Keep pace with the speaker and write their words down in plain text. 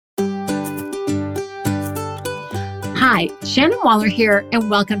Hi, Shannon Waller here, and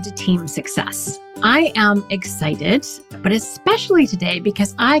welcome to Team Success. I am excited, but especially today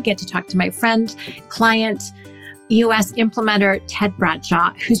because I get to talk to my friend, client, US implementer, Ted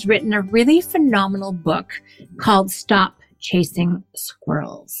Bradshaw, who's written a really phenomenal book called Stop Chasing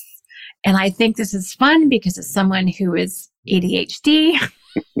Squirrels. And I think this is fun because as someone who is ADHD,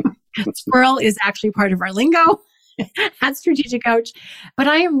 squirrel is actually part of our lingo at Strategic Coach. But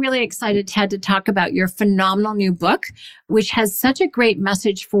I am really excited, Ted, to talk about your phenomenal new book, which has such a great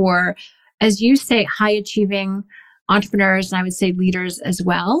message for, as you say, high achieving entrepreneurs, and I would say leaders as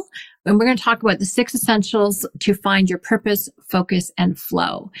well. And we're going to talk about the 6 essentials to find your purpose, focus, and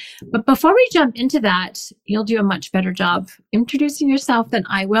flow. But before we jump into that, you'll do a much better job introducing yourself than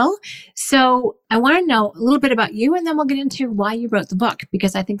I will. So I want to know a little bit about you, and then we'll get into why you wrote the book,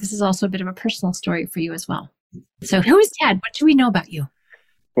 because I think this is also a bit of a personal story for you as well. So who is Ted? What do we know about you?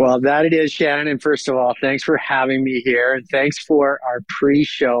 Well, that it is, Shannon. And first of all, thanks for having me here. And thanks for our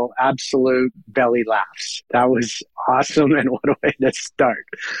pre-show absolute belly laughs. That was awesome. And what a way to start.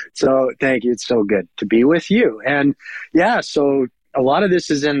 So thank you. It's so good to be with you. And yeah, so a lot of this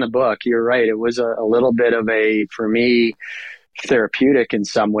is in the book. You're right. It was a little bit of a, for me, therapeutic in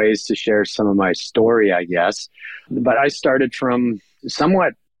some ways to share some of my story, I guess. But I started from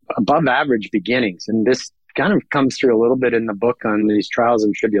somewhat above average beginnings. And this kind of comes through a little bit in the book on these trials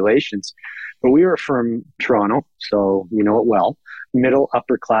and tribulations. But we were from Toronto, so you know it well, middle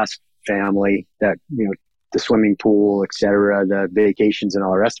upper class family that, you know, the swimming pool, et cetera, the vacations and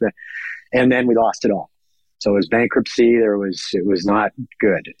all the rest of it. And then we lost it all. So it was bankruptcy. It was not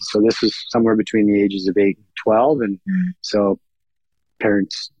good. So this was somewhere between the ages of 8 and 12. And so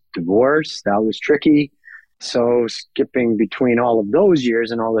parents divorced. That was tricky. So skipping between all of those years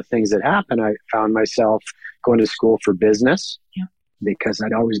and all the things that happened, I found myself going to school for business because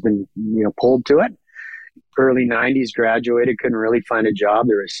I'd always been, pulled to it. Early 90s, graduated, couldn't really find a job.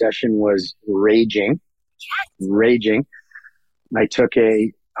 The recession was raging. I took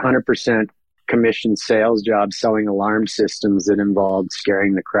a 100% commission sales job selling alarm systems that involved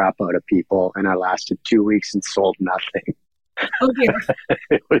scaring the crap out of people. And I lasted 2 weeks and sold nothing. Oh, dear.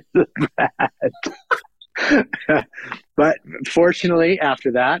 It was bad. But fortunately,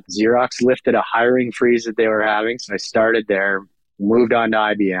 after that, Xerox lifted a hiring freeze that they were having. So I started there, moved on to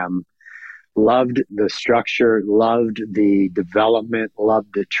IBM, loved the structure, loved the development, loved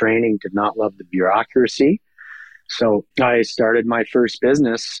the training, did not love the bureaucracy. So I started my first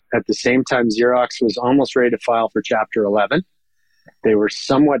business at the same time Xerox was almost ready to file for Chapter 11. They were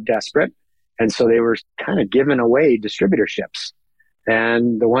somewhat desperate. And so they were kind of giving away distributorships.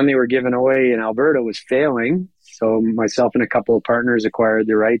 And the one they were giving away in Alberta was failing. So myself and a couple of partners acquired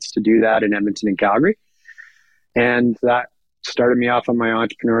the rights to do that in Edmonton and Calgary. And that started me off on my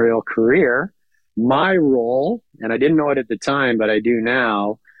entrepreneurial career. My role, and I didn't know it at the time, but I do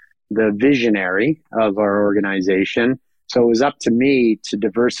now, the visionary of our organization. So it was up to me to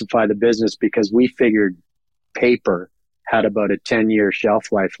diversify the business because we figured paper had about a 10-year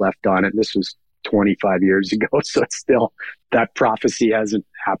shelf life left on it. This was 25 years ago. So it's still, that prophecy hasn't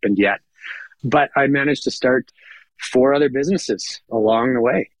happened yet. But I managed to start 4 other businesses along the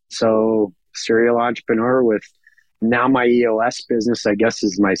way. So serial entrepreneur with now my EOS business, I guess,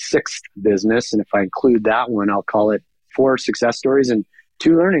 is my 6th business. And if I include that one, I'll call it 4 success stories and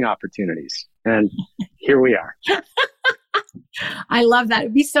 2 learning opportunities. And here we are. I love that.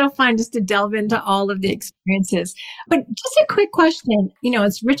 It'd be so fun just to delve into all of the experiences. But just a quick question,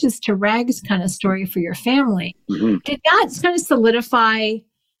 it's riches to rags kind of story for your family. Mm-hmm. Did that kind of solidify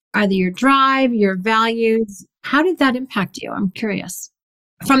either your drive, your values? How did that impact you? I'm curious.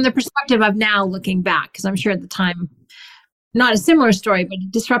 From the perspective of now looking back, because I'm sure at the time, not a similar story, but a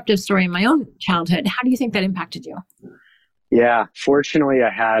disruptive story in my own childhood. How do you think that impacted you? Yeah, fortunately, I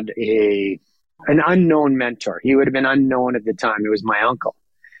had an unknown mentor. He would have been unknown at the time. It was my uncle.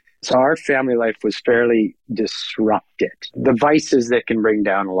 So our family life was fairly disrupted. The vices that can bring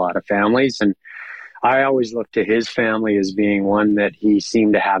down a lot of families. And I always looked to his family as being one that he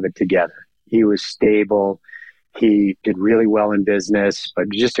seemed to have it together. He was stable. He did really well in business, but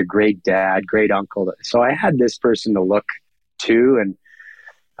just a great dad, great uncle. So I had this person to look to, and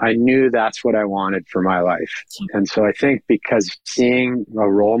I knew that's what I wanted for my life. And so I think because seeing a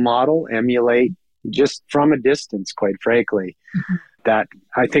role model emulate just from a distance, quite frankly, that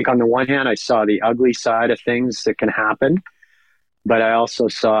I think on the one hand, I saw the ugly side of things that can happen, but I also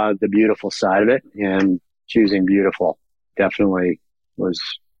saw the beautiful side of it, and choosing beautiful definitely was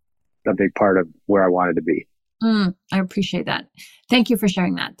a big part of where I wanted to be. I appreciate that. Thank you for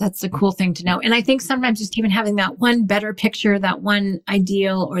sharing that. That's a cool thing to know. And I think sometimes just even having that one better picture, that one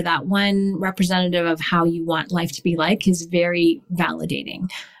ideal, or that one representative of how you want life to be like is very validating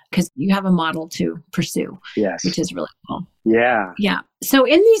because you have a model to pursue, Yes. which is really cool. Yeah. Yeah. So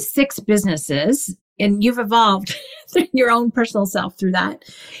in these 6 businesses, and you've evolved your own personal self through that.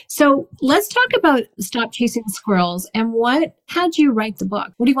 So let's talk about Stop Chasing Squirrels and what had you write the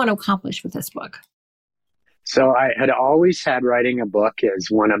book? What do you want to accomplish with this book? So I had always had writing a book as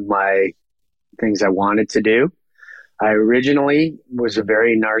one of my things I wanted to do. I originally was a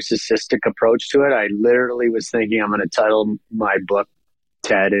very narcissistic approach to it. I literally was thinking I'm going to title my book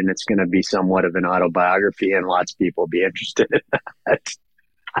Ted, and it's going to be somewhat of an autobiography, and lots of people will be interested in that.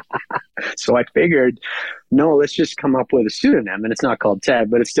 So I figured, no, let's just come up with a pseudonym, and it's not called Ted,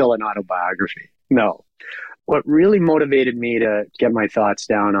 but it's still an autobiography. No. What really motivated me to get my thoughts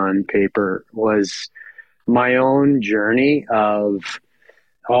down on paper was my own journey of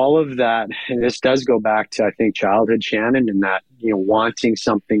all of that. And this does go back to, I think, childhood, Shannon, and that, wanting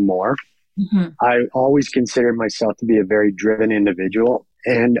something more. Mm-hmm. I always considered myself to be a very driven individual.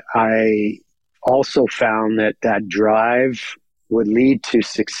 And I also found that drive would lead to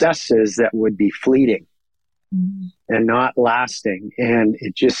successes that would be fleeting and not lasting. And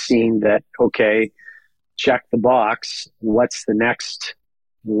it just seemed that, okay, check the box. What's the next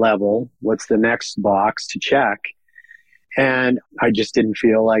level? What's the next box to check? And I just didn't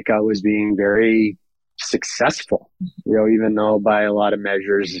feel like I was being very successful, even though by a lot of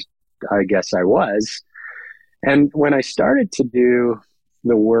measures, I guess I was. And when I started to do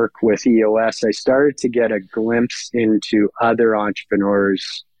the work with EOS, I started to get a glimpse into other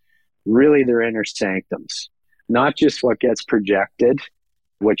entrepreneurs, really their inner sanctums, not just what gets projected,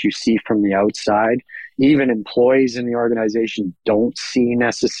 what you see from the outside. Even employees in the organization don't see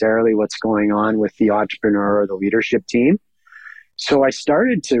necessarily what's going on with the entrepreneur or the leadership team. So I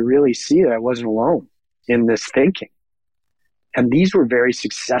started to really see that I wasn't alone in this thinking. And these were very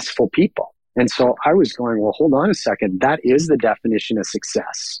successful people. And so I was going, well, hold on a second. That is the definition of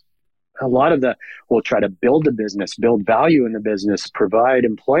success. A lot of we'll try to build a business, build value in the business, provide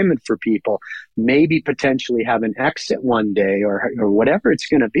employment for people, maybe potentially have an exit one day or whatever it's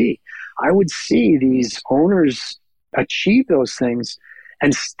going to be. I would see these owners achieve those things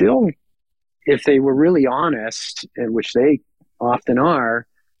and still, if they were really honest, and which they often are,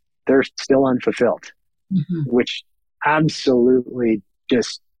 they're still unfulfilled, which absolutely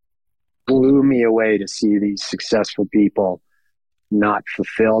just blew me away to see these successful people not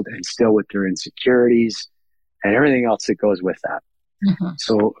fulfilled and still with their insecurities and everything else that goes with that.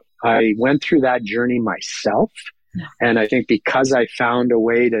 So I went through that journey myself. And I think because I found a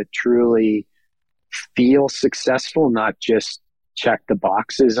way to truly feel successful, not just check the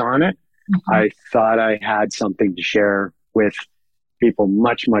boxes on it, I thought I had something to share with people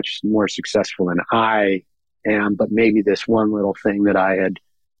much, much more successful than I am. But maybe this one little thing that I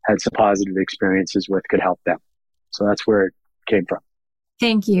had some positive experiences with could help them. So that's where it came from.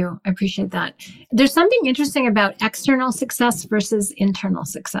 Thank you. I appreciate that. There's something interesting about external success versus internal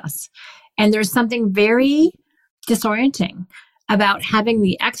success. And there's something very disorienting about having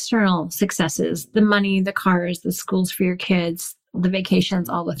the external successes, the money, the cars, the schools for your kids, the vacations,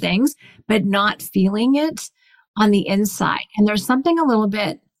 all the things, but not feeling it on the inside. And there's something a little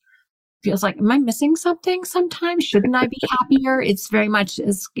bit feels like, am I missing something sometimes? Shouldn't I be happier? It's very much,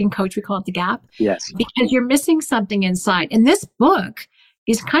 as in coach, we call it the gap. Yes. Because you're missing something inside. And this book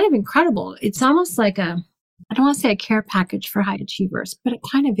is kind of incredible. It's almost like I don't want to say a care package for high achievers, but it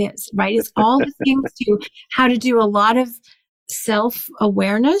kind of is, right? It's all the things to how to do a lot of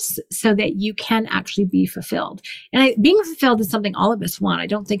self-awareness so that you can actually be fulfilled. And being fulfilled is something all of us want. I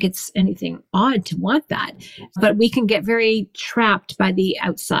don't think it's anything odd to want that, but we can get very trapped by the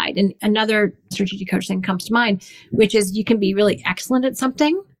outside. And another strategic coach thing comes to mind, which is you can be really excellent at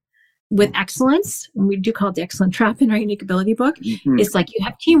something with excellence. And we do call it the excellent trap in our unique ability book. It's like you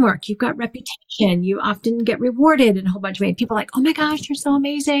have teamwork, you've got reputation, you often get rewarded in a whole bunch of ways. People are like, oh my gosh, you're so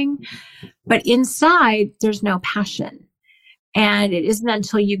amazing. But inside, there's no passion. And it isn't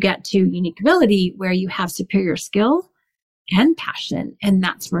until you get to unique ability where you have superior skill and passion. And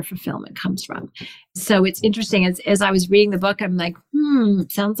that's where fulfillment comes from. So it's interesting. As I was reading the book, I'm like,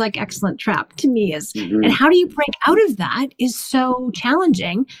 sounds like excellent trap to me is. And how do you break out of that is so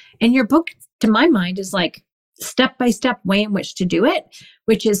challenging. And your book, to my mind, is like step-by-step way in which to do it,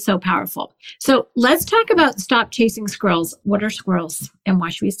 which is so powerful. So let's talk about Stop Chasing Squirrels. What are squirrels and why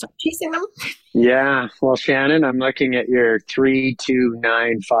should we stop chasing them? Yeah. Well, Shannon, I'm looking at your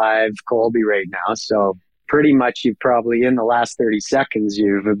 3295 Colby right now. So pretty much you've probably in the last 30 seconds,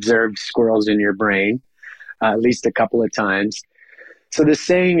 you've observed squirrels in your brain. at least a couple of times. So this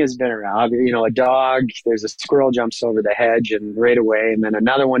saying has been around, there's a squirrel jumps over the hedge and right away, and then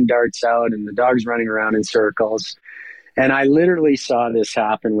another one darts out and the dog's running around in circles. And I literally saw this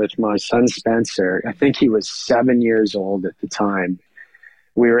happen with my son, Spencer. I think he was 7 years old at the time.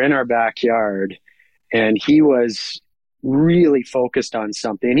 We were in our backyard and he was really focused on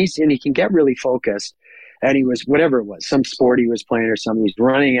something. And he can get really focused. And he was, whatever it was, some sport he was playing or something, he's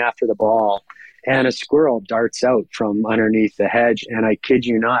running after the ball. And a squirrel darts out from underneath the hedge. And I kid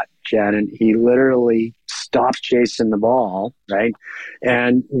you not, Shannon, he literally stopped chasing the ball, right?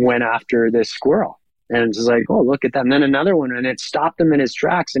 And went after this squirrel. And it's like, oh, look at that. And then another one, and it stopped him in his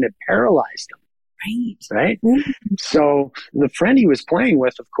tracks and it paralyzed him. Right. Mm-hmm. So the friend he was playing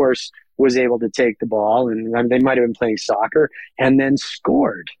with, of course, was able to take the ball, and they might have been playing soccer, and then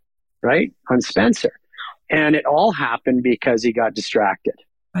scored, right, on Spencer. And it all happened because he got distracted.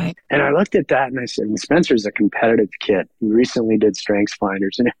 Right. And I looked at that and I said, Spencer's a competitive kid. He recently did Strengths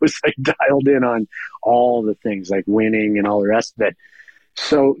Finders, and it was like dialed in on all the things like winning and all the rest of it.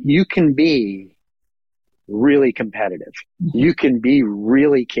 So you can be really competitive. Mm-hmm. You can be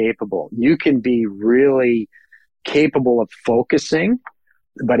really capable. You can be really capable of focusing.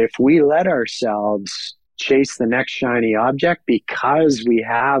 But if we let ourselves chase the next shiny object because we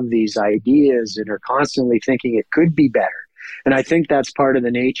have these ideas and are constantly thinking it could be better. And I think that's part of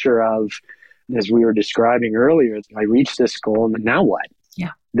the nature of, as we were describing earlier, I reached this goal and now what?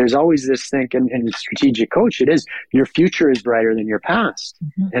 Yeah. There's always this thing, and strategic coach, it is your future is brighter than your past.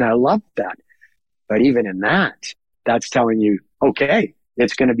 Mm-hmm. And I love that. But even in that, that's telling you, okay,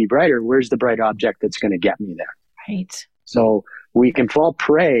 it's going to be brighter. Where's the bright object that's going to get me there? Right. So we can fall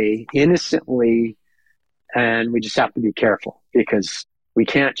prey innocently, and we just have to be careful because we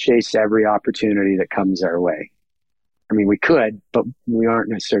can't chase every opportunity that comes our way. I mean, we could, but we aren't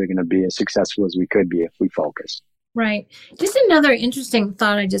necessarily going to be as successful as we could be if we focus. Right. Just another interesting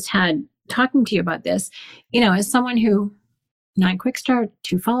thought I just had talking to you about this, as someone who 9 quick start,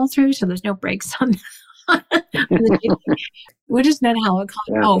 2 follow through, so there's no brakes on the what is that how I call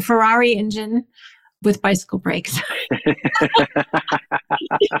it? Yeah. Oh, Ferrari engine with bicycle brakes. A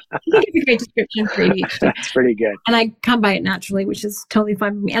great description for ADHD. That's pretty good. And I come by it naturally, which is totally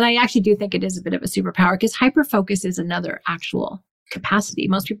fine with me. And I actually do think it is a bit of a superpower because hyperfocus is another actual capacity.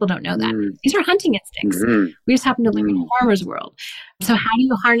 Most people don't know that. These are hunting instincts. We just happen to live in a farmer's world. So how do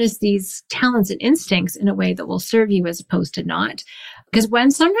you harness these talents and instincts in a way that will serve you as opposed to not? Because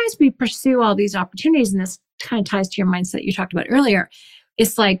when sometimes we pursue all these opportunities, and this kind of ties to your mindset you talked about earlier,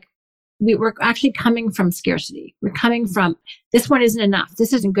 it's like we're actually coming from scarcity. We're coming from, this one isn't enough.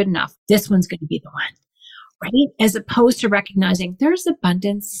 This isn't good enough. This one's going to be the one, right? As opposed to recognizing there's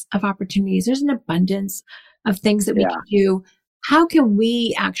abundance of opportunities. There's an abundance of things that we can do. How can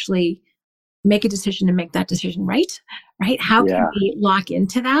we actually make a decision and make that decision right? How can we lock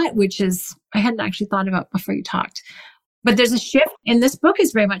into that? Which is, I hadn't actually thought about before you talked. But there's a shift, and this book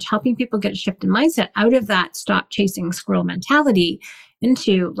is very much helping people get a shift in mindset out of that stop chasing squirrel mentality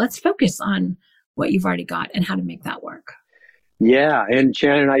into let's focus on what you've already got and how to make that work. Yeah. And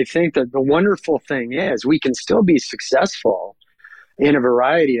Shannon, I think that the wonderful thing is we can still be successful in a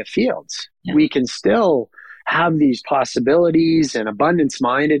variety of fields. Yeah. We can still have these possibilities and abundance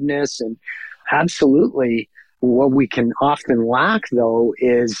mindedness, and absolutely what we can often lack though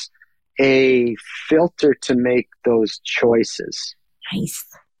is a filter to make those choices. Nice.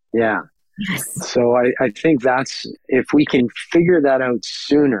 Yeah. Yes. So I think that's, if we can figure that out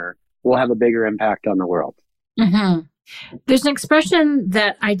sooner, we'll have a bigger impact on the world. Mm-hmm. There's an expression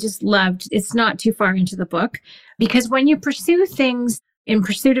that I just loved. It's not too far into the book, because when you pursue things in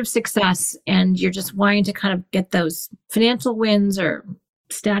pursuit of success and you're just wanting to kind of get those financial wins or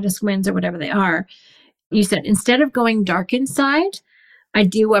status wins or whatever they are, you said, instead of going dark inside, I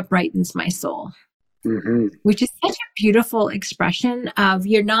do what brightens my soul. Mm-hmm. Which is such a beautiful expression of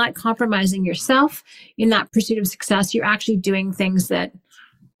you're not compromising yourself in that pursuit of success. You're actually doing things that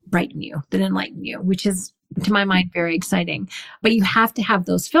brighten you, that enlighten you, which is, to my mind, very exciting. But you have to have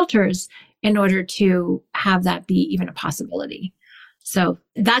those filters in order to have that be even a possibility. So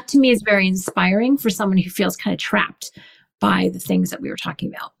that to me is very inspiring for someone who feels kind of trapped by the things that we were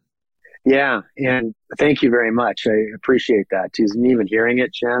talking about. Yeah. And thank you very much. I appreciate that too. And even hearing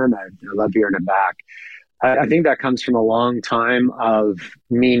it, Shannon, I love hearing it back. I think that comes from a long time of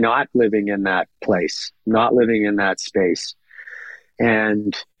me not living in that place, not living in that space.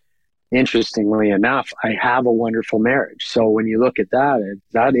 And interestingly enough, I have a wonderful marriage. So when you look at that,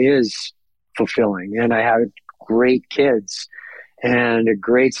 that is fulfilling. And I have great kids and a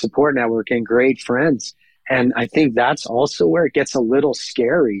great support network and great friends. And I think that's also where it gets a little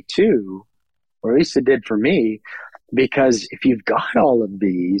scary too, or at least it did for me, because if you've got all of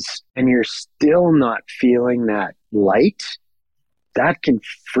these and you're still not feeling that light, that can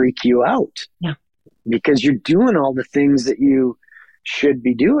freak you out. Yeah. Because you're doing all the things that you should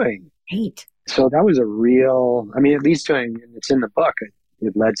be doing. Right. So that was a real, I mean, at least it's in the book,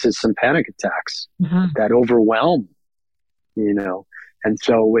 it led to some panic attacks, that overwhelm, And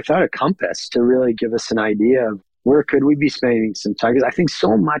so without a compass to really give us an idea of where could we be spending some time, because I think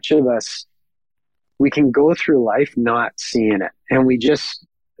so much of us, we can go through life not seeing it, and we just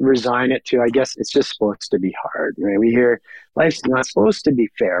resign it to, I guess it's just supposed to be hard, right? We hear life's not supposed to be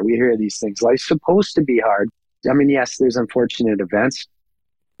fair. We hear these things. Life's supposed to be hard. I mean, yes, there's unfortunate events,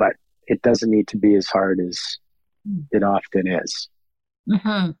 but it doesn't need to be as hard as it often is.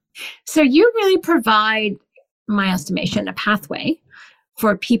 Mm-hmm. So you really provide, my estimation, a pathway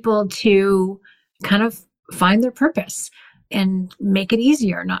for people to kind of find their purpose and make it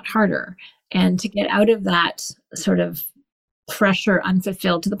easier, not harder, and to get out of that sort of pressure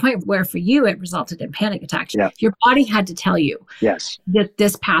unfulfilled, to the point where for you it resulted in panic attacks. Yeah. Your body had to tell you yes, that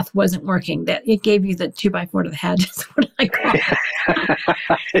this path wasn't working, that it gave you the 2x4 to the head. Is what I call it.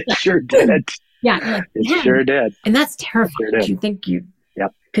 It sure did. Yeah, like, it sure did. And that's terrifying. Sure you think you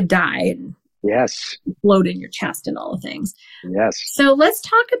could die and yes, float in your chest and all the things. Yes. So let's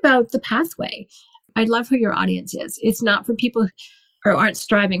talk about the pathway. I love who your audience is. It's not for people who aren't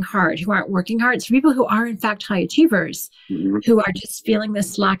striving hard, who aren't working hard. It's for people who are in fact high achievers, who are just feeling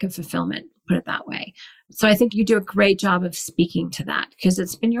this lack of fulfillment, put it that way. So I think you do a great job of speaking to that, because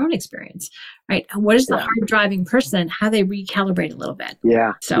it's been your own experience, right? What is the hard driving person? How they recalibrate a little bit.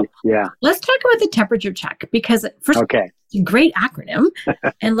 Yeah. So let's talk about the temperature check, because first, it's a great acronym.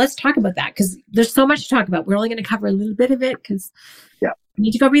 And let's talk about that, because there's so much to talk about. We're only going to cover a little bit of it, because you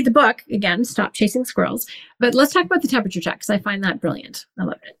need to go read the book again, Stop Chasing Squirrels. But let's talk about the temperature check, because I find that brilliant. I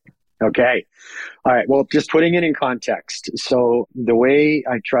love it. Okay. All right. Well, just putting it in context. So the way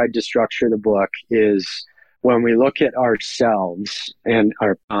I tried to structure the book is, when we look at ourselves and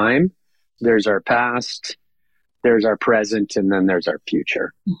our time, there's our past, there's our present, and then there's our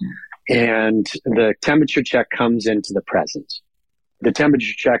future. And the temperature check comes into the present. The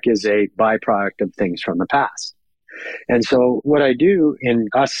temperature check is a byproduct of things from the past. And so what I do in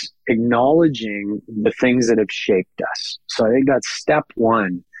us acknowledging the things that have shaped us. So I think that's step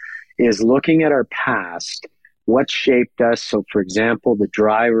one, is looking at our past, what shaped us. So for example, the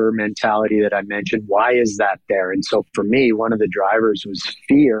driver mentality that I mentioned, why is that there? And so for me, one of the drivers was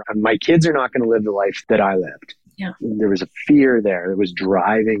fear. My kids are not going to live the life that I lived. Yeah. There was a fear there that was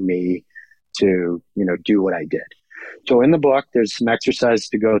driving me to, do what I did. So in the book, there's some exercises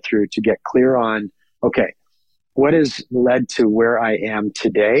to go through to get clear on, okay, what has led to where I am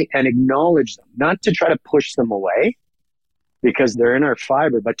today, and acknowledge them, not to try to push them away because they're in our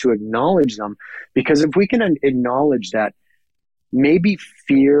fiber, but to acknowledge them. Because if we can acknowledge that maybe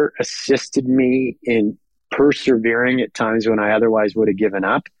fear assisted me in persevering at times when I otherwise would have given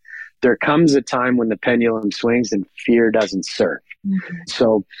up, there comes a time when the pendulum swings and fear doesn't serve.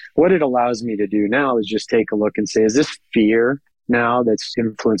 So what it allows me to do now is just take a look and say, is this fear now that's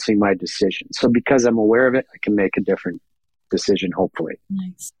influencing my decision? So because I'm aware of it, I can make a different decision, hopefully.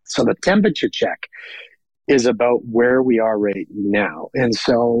 Nice. So the temperature check is about where we are right now. And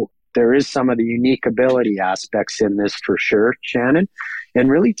so there is some of the unique ability aspects in this for sure, Shannon,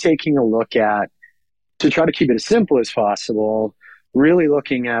 and really taking a look at, to try to keep it as simple as possible, really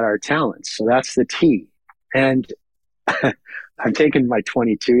looking at our talents. So that's the T. And I'm taking my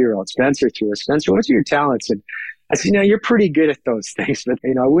 22-year-old Spencer through it. Spencer, what's your talents? And I said, you're pretty good at those things, but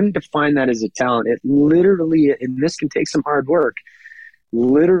I wouldn't define that as a talent. It literally, and this can take some hard work,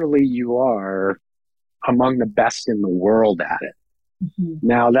 literally you are among the best in the world at it.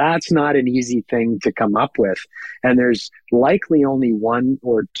 Now, that's not an easy thing to come up with. And there's likely only one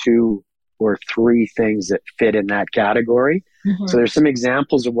or two or three things that fit in that category. So there's some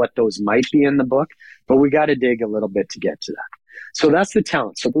examples of what those might be in the book, but we got to dig a little bit to get to that. So that's the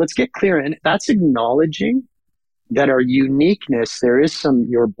talent. So let's get clear. And that's acknowledging that our uniqueness, there is some,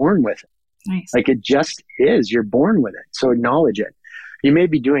 you're born with it. Nice. Like it just is, you're born with it. So acknowledge it. You may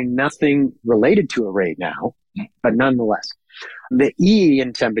be doing nothing related to it right now, but nonetheless. The E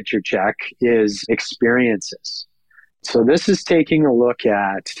in temperature check is experiences. So this is taking a look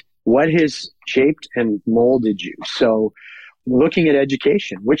at what has shaped and molded you. So looking at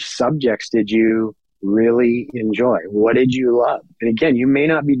education, which subjects did you really enjoy? What did you love? And again, you may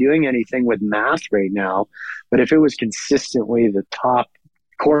not be doing anything with math right now, but if it was consistently the top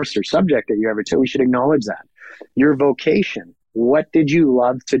course or subject that you ever took, we should acknowledge that. Your vocation, what did you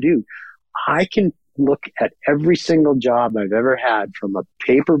love to do? I can look at every single job I've ever had, from a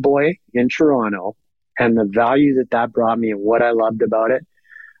paper boy in Toronto and the value that that brought me and what I loved about it,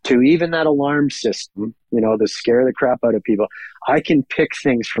 to even that alarm system, to scare the crap out of people. I can pick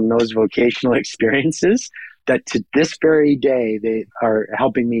things from those vocational experiences that to this very day, they are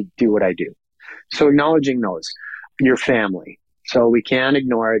helping me do what I do. So acknowledging those, your family. So we can't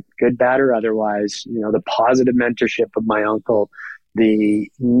ignore it, good, bad, or otherwise, the positive mentorship of my uncle, the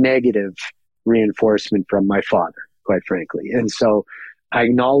negative reinforcement from my father, quite frankly. And so I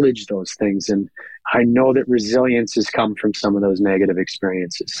acknowledge those things. And I know that resilience has come from some of those negative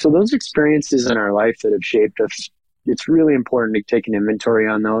experiences. So those experiences in our life that have shaped us, it's really important to take an inventory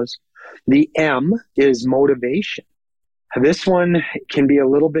on those. The M is motivation. This one can be a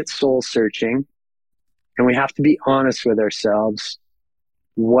little bit soul searching, and we have to be honest with ourselves.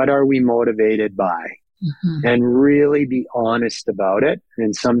 What are we motivated by? Mm-hmm. And really be honest about it.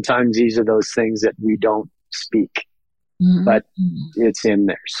 And sometimes these are those things that we don't speak, mm-hmm. but it's in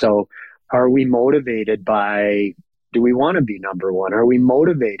there. So are we motivated by, do we want to be number one? Are we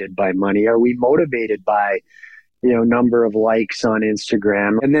motivated by money? Are we motivated by, number of likes on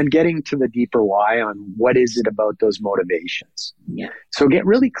Instagram? And then getting to the deeper why on what is it about those motivations? Yeah. So get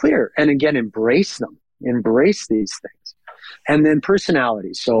really clear, and again, embrace them. Embrace these things. And then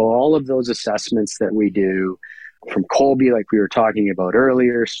personality. So all of those assessments that we do from Kolbe, like we were talking about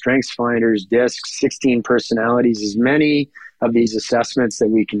earlier, Strengths Finders, DISC, 16 personalities, as many of these assessments that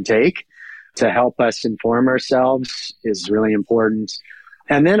we can take to help us inform ourselves is really important.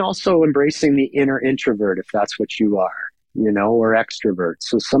 And then also embracing the inner introvert, if that's what you are, or extrovert.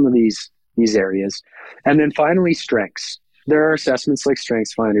 So some of these areas. And then finally, strengths. There are assessments like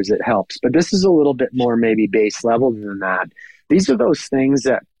Strengths Finders that helps, but this is a little bit more maybe base level than that. These are those things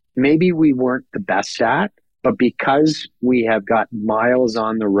that maybe we weren't the best at, but because we have got miles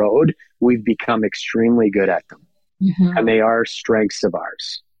on the road, we've become extremely good at them. Mm-hmm. And they are strengths of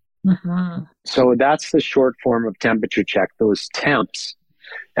ours. Mm-hmm. So that's the short form of temperature check, those temps.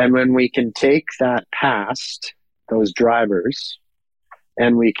 And when we can take that past, those drivers,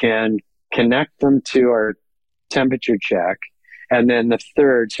 and we can connect them to our temperature check, and then the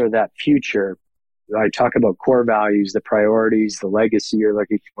third, so that future, I talk about core values, the priorities, the legacy you're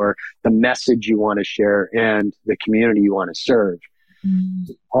looking for, the message you want to share, and the community you want to serve. Mm.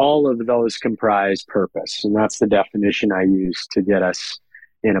 All of those comprise purpose. And that's the definition I use to get us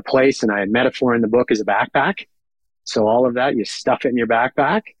in a place. And I had metaphor in the book as a backpack. So all of that, you stuff it in your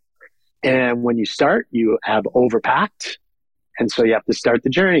backpack. And when you start, you have overpacked. And so you have to start the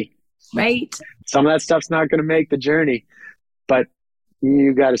journey. Right. Some of that stuff's not going to make the journey, but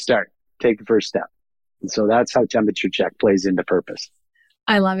you got to start, take the first step. And so that's how temperature check plays into purpose.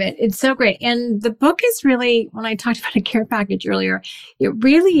 I love it. It's so great. And the book is really, when I talked about a care package earlier, it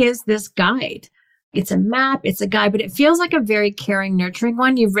really is this guide. It's a map, it's a guide, but it feels like a very caring, nurturing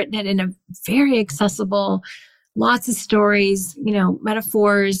one. You've written it in a very accessible, lots of stories,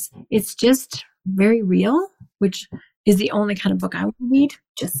 metaphors. It's just very real, which is the only kind of book I would read,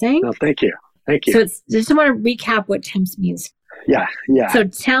 just saying. Oh, thank you. Thank you. So just want to recap what TEMPS means. Yeah. So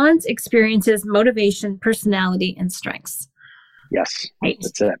talents, experiences, motivation, personality, and strengths. Yes, right.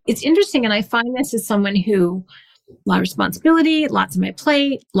 That's it. It's interesting. And I find this as someone who, a lot of responsibility, lots on my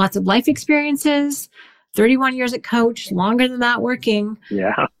plate, lots of life experiences, 31 years at Coach, longer than that working.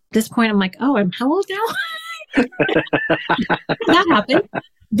 Yeah. At this point, I'm like, I'm how old now? That happened.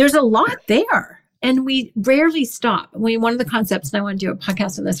 There's a lot there. And we rarely stop. One of the concepts, and I want to do a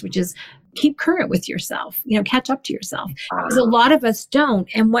podcast on this, which is keep current with yourself, catch up to yourself. Because a lot of us don't.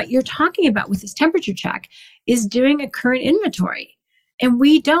 And what you're talking about with this temperature check is doing a current inventory. And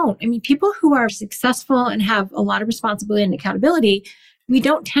we don't. I mean, people who are successful and have a lot of responsibility and accountability, we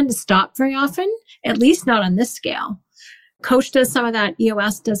don't tend to stop very often, at least not on this scale. Coach does some of that,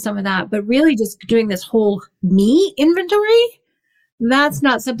 EOS does some of that, but really just doing this whole me inventory, that's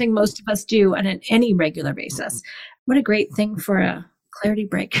not something most of us do on any regular basis. What a great thing for a clarity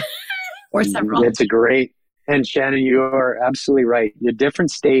break or several. It's a great, and Shannon, you are absolutely right. The different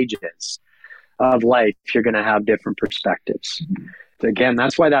stages of life, you're going to have different perspectives. Mm-hmm. Again,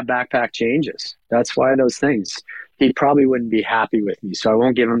 that's why that backpack changes. That's why those things. He probably wouldn't be happy with me, so I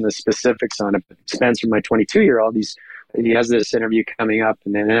won't give him the specifics on it. But Spencer, my 22-year-old, he has this interview coming up,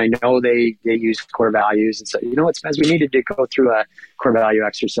 and then I know they use core values. And so, you know what, Spence, we needed to go through a core value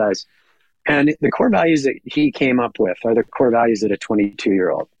exercise. And the core values that he came up with are the core values that a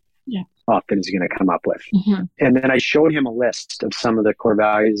 22-year-old often is going to come up with. Mm-hmm. And then I showed him a list of some of the core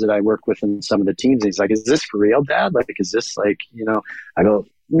values that I work with in some of the teams. And he's like, is this for real, Dad? Like, is this like, I go,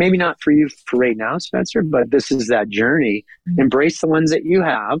 maybe not for you for right now, Spencer, but this is that journey. Mm-hmm. Embrace the ones that you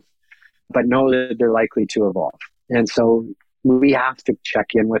have. but know that they're likely to evolve. And so we have to check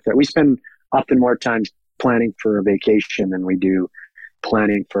in with it. We spend often more time planning for a vacation than we do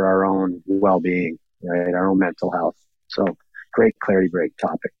planning for our own well-being, right? Our own mental health. So great clarity break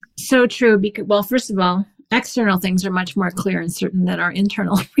topic. So true. Because, well, first of all, external things are much more clear and certain than our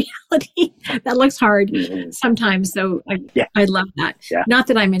internal reality. That looks hard sometimes. So I love that. Yeah. Not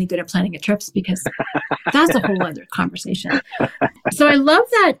that I'm any good at planning trips, because that's a whole other conversation. So I love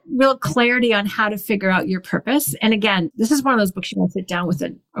that real clarity on how to figure out your purpose. And again, this is one of those books you want to sit down with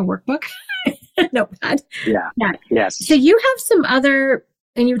a workbook, notepad. Yeah. Yes. So you have some other,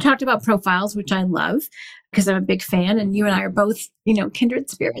 and you talked about profiles, which I love, because I'm a big fan, and you and I are both, kindred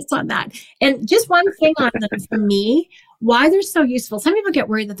spirits on that. And just one thing on them for me, why they're so useful. Some people get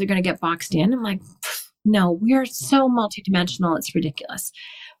worried that they're going to get boxed in. I'm like, no, we are so multidimensional. It's ridiculous.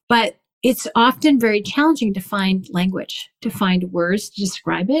 But it's often very challenging to find language, to find words to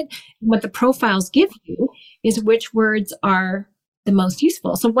describe it. And what the profiles give you is which words are the most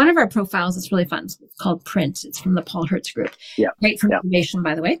useful. So one of our profiles is really fun. It's called Print. It's from the Paul Hertz group. Yeah. Great for motivation,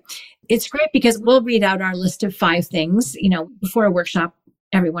 by the way. It's great because we'll read out our list of 5 things. Before a workshop,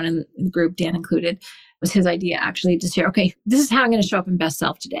 everyone in the group, Dan included, was his idea actually to share, okay, this is how I'm going to show up in best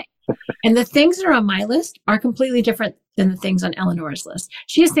self today. And the things that are on my list are completely different than the things on Eleanor's list.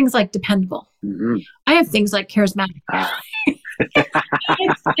 She has things like dependable. Mm-hmm. I have things like charismatic. I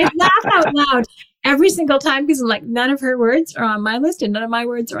laugh out loud every single time because I'm like, none of her words are on my list and none of my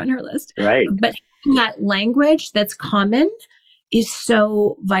words are on her list. Right. But that language that's common is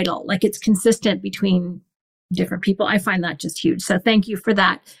so vital. Like, it's consistent between different people. I find that just huge. So thank you for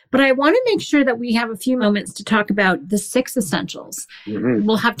that. But I want to make sure that we have a few moments to talk about the 6 essentials. Mm-hmm.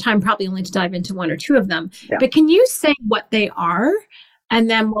 We'll have time probably only to dive into 1 or 2 of them. Yeah. But can you say what they are? And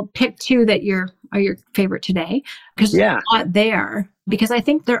then we'll pick 2 that are your favorite today. Because there's a lot there. Because I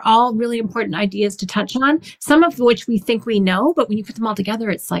think they're all really important ideas to touch on. Some of which we think we know, but when you put them all together,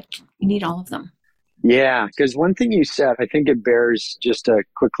 it's like you need all of them. Yeah, because one thing you said, I think it bears just a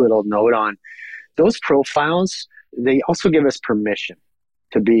quick little note on. Those profiles, they also give us permission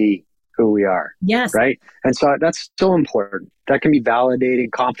to be who we are. Yes. Right? And so that's so important. That can be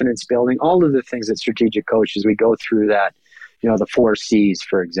validating, confidence building, all of the things that strategic coaches, we go through that, the 4 C's,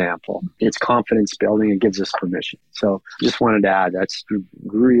 for example. It's confidence building. It gives us permission. So just wanted to add, that's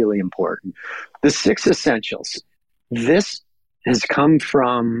really important. The 6 essentials. This has come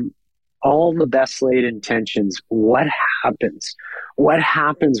from all the best laid intentions. What happens? What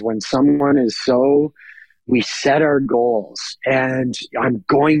happens when someone is so, we set our goals and I'm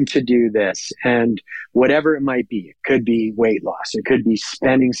going to do this, and whatever it might be, it could be weight loss. It could be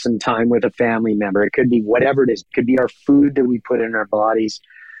spending some time with a family member. It could be whatever it is. It could be our food that we put in our bodies.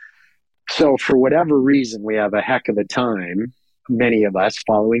 So for whatever reason, we have a heck of a time, many of us,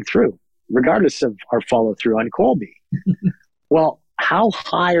 following through, regardless of our follow through on Kolbe. Well, how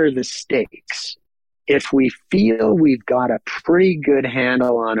high are the stakes if we feel we've got a pretty good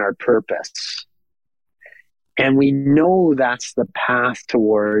handle on our purpose and we know that's the path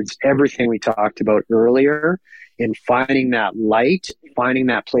towards everything we talked about earlier in finding that light, finding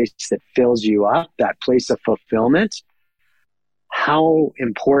that place that fills you up, that place of fulfillment? How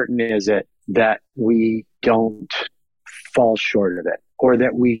important is it that we don't fall short of it, or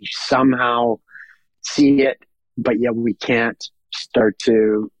that we somehow see it, but yet we can't start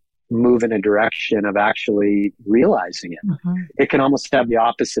to move in a direction of actually realizing it? Mm-hmm. It can almost have the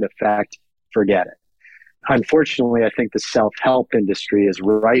opposite effect. Forget it. Unfortunately, I think the self-help industry is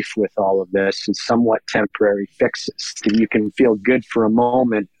rife with all of this and somewhat temporary fixes. You can feel good for a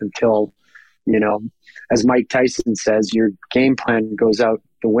moment until, as Mike Tyson says, your game plan goes out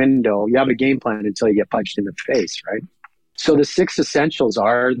the window. You have a game plan until you get punched in the face, right? So the 6 essentials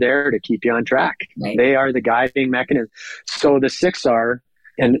are there to keep you on track. Right. They are the guiding mechanism. So the 6 are,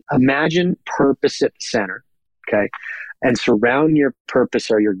 and imagine purpose at the center, okay? And surround your purpose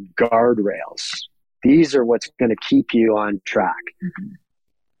are your guardrails. These are what's going to keep you on track. Mm-hmm.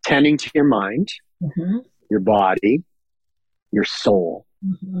 Tending to your mind, mm-hmm. your body, your soul,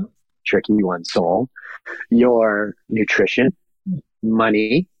 mm-hmm. tricky one, soul, your nutrition, mm-hmm.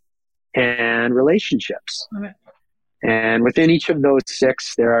 money, and relationships. All right. And within each of those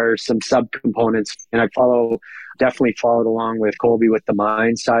 6, there are some subcomponents. And I definitely followed along with Kolbe with the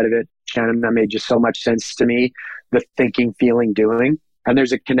mind side of it. Shannon, that made just so much sense to me. The thinking, feeling, doing. And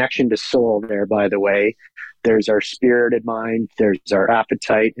there's a connection to soul there, by the way. There's our spirited mind, there's our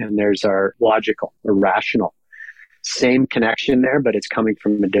appetite, and there's our logical or rational. Same connection there, but it's coming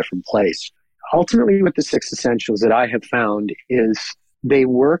from a different place. Ultimately, with the 6 essentials that I have found is they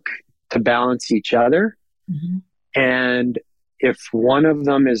work to balance each other. Mm-hmm. And if one of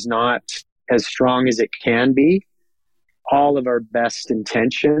them is not as strong as it can be, all of our best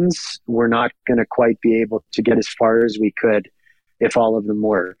intentions, we're not going to quite be able to get as far as we could if all of them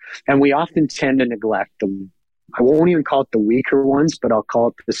were. And we often tend to neglect them. I won't even call it the weaker ones, but I'll call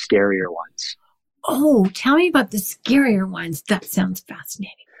it the scarier ones. Oh, tell me about the scarier ones. That sounds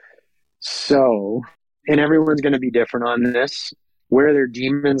fascinating. So, and everyone's going to be different on this, where their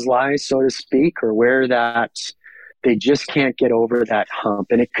demons lie, so to speak, or where that they just can't get over that hump.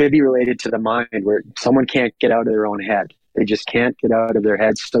 And it could be related to the mind, where someone can't get out of their own head. They just can't get out of their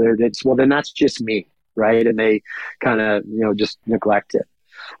head. So it's, well, then that's just me, right? And they kind of, just neglect it.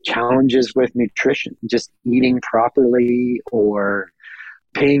 Challenges with nutrition, just eating properly or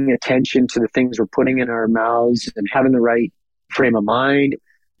paying attention to the things we're putting in our mouths and having the right frame of mind.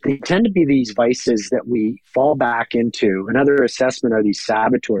 They tend to be these vices that we fall back into. Another assessment are these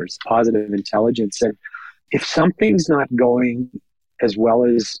saboteurs, positive intelligence. And if something's not going as well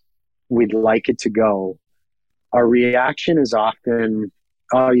as we'd like it to go, our reaction is often,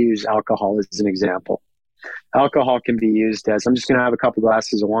 I'll use alcohol as an example. Alcohol can be used as, I'm just going to have a couple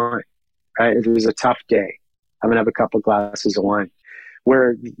glasses of wine, right? If it was a tough day, I'm going to have a couple glasses of wine.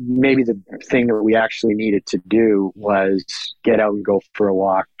 Where maybe the thing that we actually needed to do was get out and go for a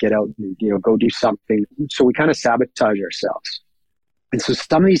walk, get out and, go do something. So we kind of sabotage ourselves. And so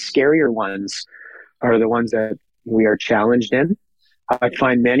some of these scarier ones are the ones that we are challenged in. I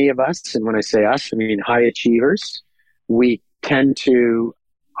find many of us, and when I say us, I mean high achievers, we tend to,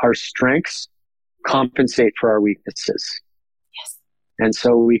 our strengths compensate for our weaknesses. Yes. And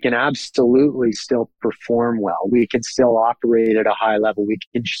so we can absolutely still perform well. We can still operate at a high level. We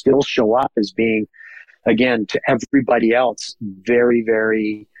can still show up as being, again, to everybody else, very,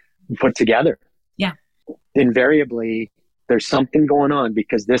 very put together. Yeah. Invariably, there's something going on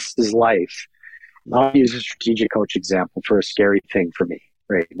because this is life. I'll use a strategic coach example for a scary thing for me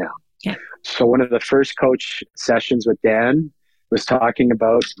right now. Yeah. So one of the first coach sessions with Dan was talking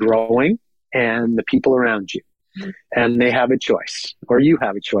about growing and the people around you. And they have a choice, or you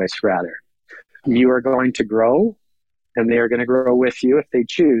have a choice rather. You are going to grow, and they are going to grow with you if they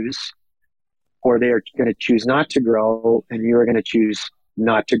choose, or they are going to choose not to grow, and you are going to choose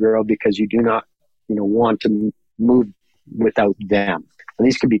not to grow because you do not, want to move without them. And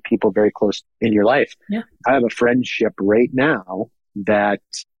these could be people very close in your life. Yeah. I have a friendship right now that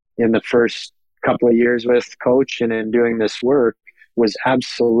in the first couple of years with Coach and in doing this work was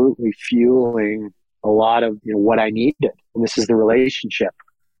absolutely fueling a lot of what I needed. And this is the relationship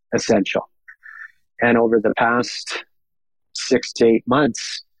essential. And over the past 6 to 8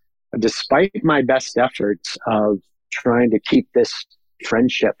 months, despite my best efforts of trying to keep this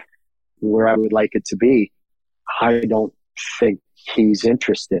friendship where I would like it to be, I don't think he's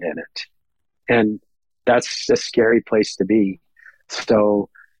interested in it. And that's a scary place to be. So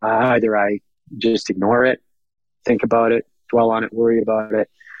either I just ignore it, think about it, dwell on it, worry about it,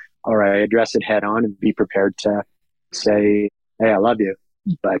 or I address it head on and be prepared to say, hey, I love you,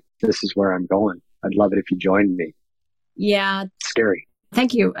 but this is where I'm going. I'd love it if you joined me. Yeah. It's scary.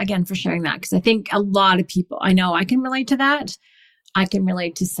 Thank you again for sharing that, because I think a lot of people, I know I can relate to that. I can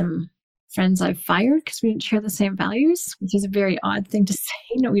relate to some friends I've fired because we didn't share the same values, which is a very odd thing to say.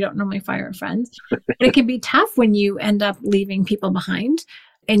 No, we don't normally fire our friends. But it can be tough when you end up leaving people behind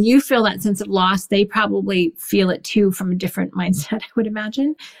and you feel that sense of loss. They probably feel it too from a different mindset, I would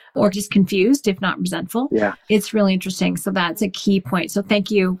imagine, or just confused, if not resentful. Yeah. It's really interesting. So that's a key point. So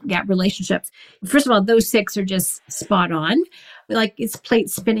thank you. Yeah, relationships. First of all, those 6 are just spot on. Like it's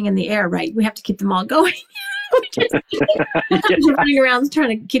plates spinning in the air, right? We have to keep them all going. We're running around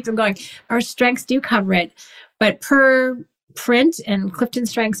trying to keep them going. Our strengths do cover it, but per Print and Clifton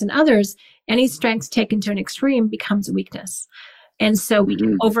Strengths and others, any strengths taken to an extreme becomes a weakness. And so we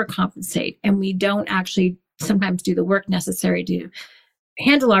can overcompensate, and we don't actually sometimes do the work necessary to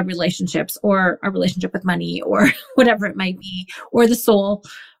handle our relationships or our relationship with money or whatever it might be, or the soul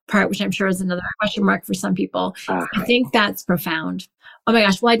part, which I'm sure is another question mark for some people. I think that's profound. Oh my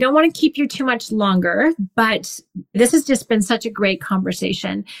gosh. Well, I don't want to keep you too much longer, but this has just been such a great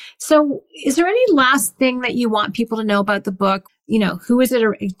conversation. So is there any last thing that you want people to know about the book? Who is it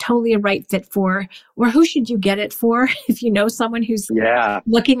totally a right fit for, or who should you get it for? If you know someone who's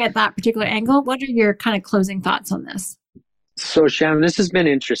looking at that particular angle, what are your kind of closing thoughts on this? So Shannon, this has been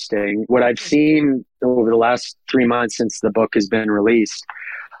interesting. What I've seen over the last 3 months since the book has been released,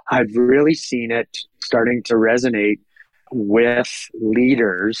 I've really seen it starting to resonate with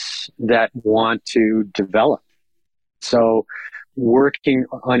leaders that want to develop. So working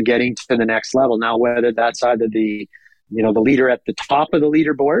on getting to the next level. Now, whether that's either the leader at the top of the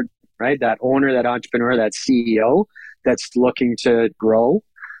leaderboard, right? That owner, that entrepreneur, that CEO, that's looking to grow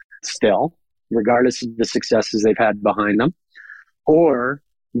still, regardless of the successes they've had behind them, or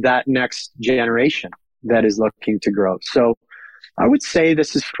that next generation that is looking to grow. So I would say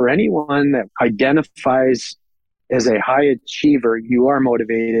this is for anyone that identifies as a high achiever. You are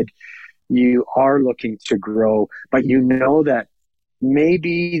motivated, you are looking to grow, but you know that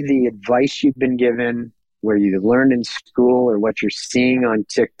maybe the advice you've been given, where you learned in school, or what you're seeing on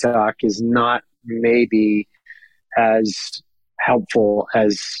TikTok is not maybe as helpful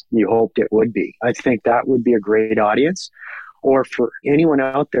as you hoped it would be. I think that would be a great audience. Or for anyone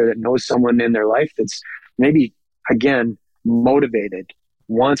out there that knows someone in their life that's maybe, again, motivated,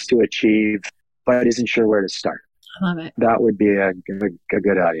 wants to achieve, but isn't sure where to start. I love it. That would be a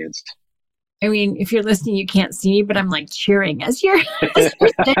good audience. I mean, if you're listening, you can't see me, but I'm like cheering as you're saying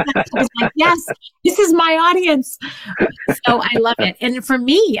that. I was like, yes, this is my audience. So I love it. And for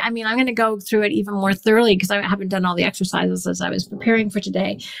me, I mean, I'm going to go through it even more thoroughly because I haven't done all the exercises as I was preparing for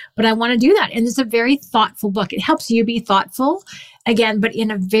today, but I want to do that. And it's a very thoughtful book. It helps you be thoughtful, again, but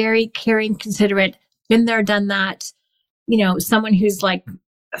in a very caring, considerate, been there, done that, someone who's like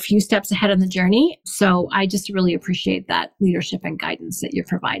a few steps ahead on the journey. So I just really appreciate that leadership and guidance that you're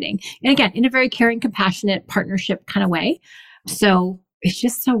providing. And again, in a very caring, compassionate partnership kind of way. So it's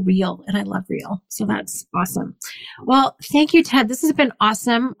just so real, and I love real. So that's awesome. Well, thank you, Ted. This has been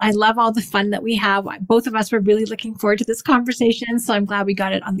awesome. I love all the fun that we have. Both of us were really looking forward to this conversation. So I'm glad we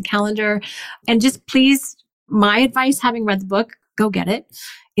got it on the calendar. And just please, my advice, having read the book, go get it.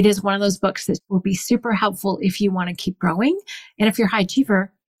 It is one of those books that will be super helpful if you want to keep growing. And if you're a high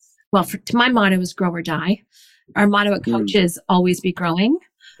achiever, well, my motto is grow or die. Our motto at Coach is always be growing.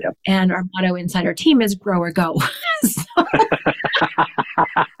 Yep. And our motto inside our team is grow or go. So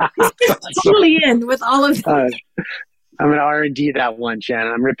it's totally in with all of that. I'm going to R&D that one,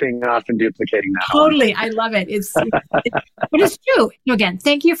 Shannon. I'm ripping off and duplicating that. Totally. I love it. But it's true. Again,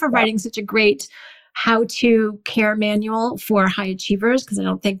 thank you for writing such a great how-to care manual for high achievers, because I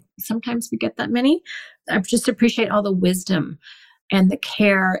don't think sometimes we get that many. I just appreciate all the wisdom and the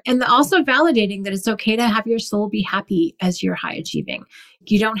care, and also validating that it's okay to have your soul be happy as you're high achieving.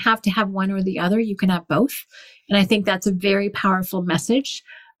 You don't have to have one or the other. You can have both. And I think that's a very powerful message.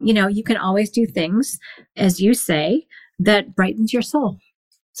 You can always do things, as you say, that brightens your soul.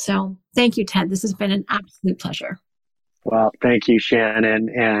 So thank you, Ted. This has been an absolute pleasure. Well, thank you, Shannon.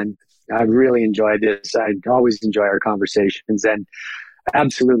 And I really enjoyed this. I always enjoy our conversations, and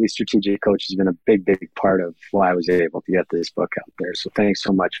absolutely, Strategic Coach has been a big, big part of why I was able to get this book out there. So thanks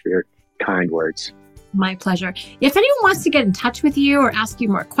so much for your kind words. My pleasure. If anyone wants to get in touch with you or ask you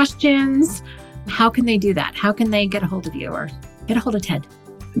more questions, how can they do that? How can they get a hold of you or get a hold of Ted?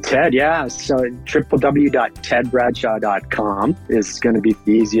 Ted, yeah. So www.tedbradshaw.com is going to be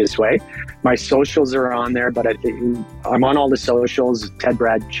the easiest way. My socials are on there, but I think I'm on all the socials, Ted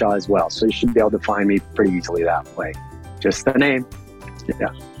Bradshaw as well. So you should be able to find me pretty easily that way. Just the name. Yeah.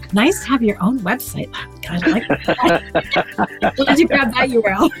 Nice to have your own website. I like that. Glad you grab that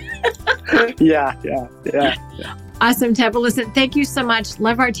URL. Yeah. Awesome, Ted. Well, listen, thank you so much.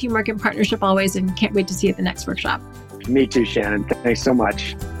 Love our teamwork and partnership always, and can't wait to see you at the next workshop. Me too, Shannon. Thanks so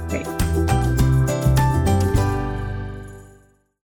much.